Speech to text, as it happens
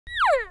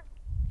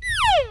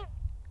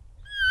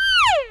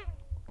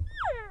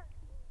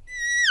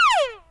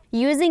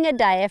Using a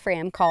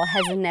diaphragm call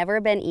has never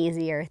been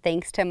easier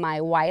thanks to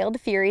my Wild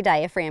Fury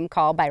Diaphragm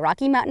Call by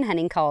Rocky Mountain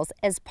Hunting Calls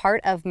as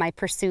part of my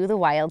Pursue the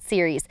Wild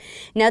series.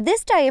 Now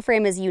this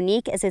diaphragm is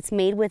unique as it's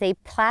made with a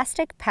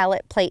plastic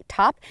pallet plate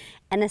top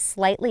and a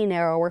slightly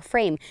narrower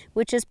frame,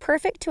 which is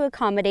perfect to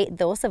accommodate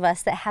those of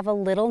us that have a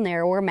little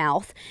narrower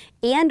mouth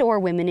and/or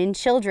women and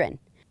children.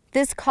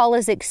 This call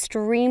is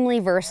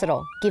extremely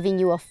versatile, giving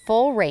you a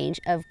full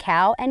range of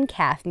cow and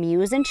calf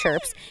mews and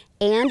chirps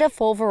and a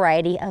full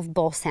variety of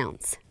bull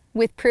sounds.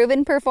 With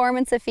proven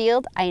performance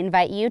afield, I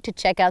invite you to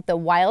check out the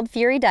Wild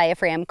Fury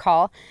Diaphragm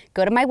Call.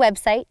 Go to my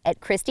website at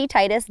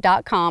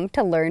KristyTitus.com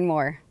to learn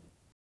more.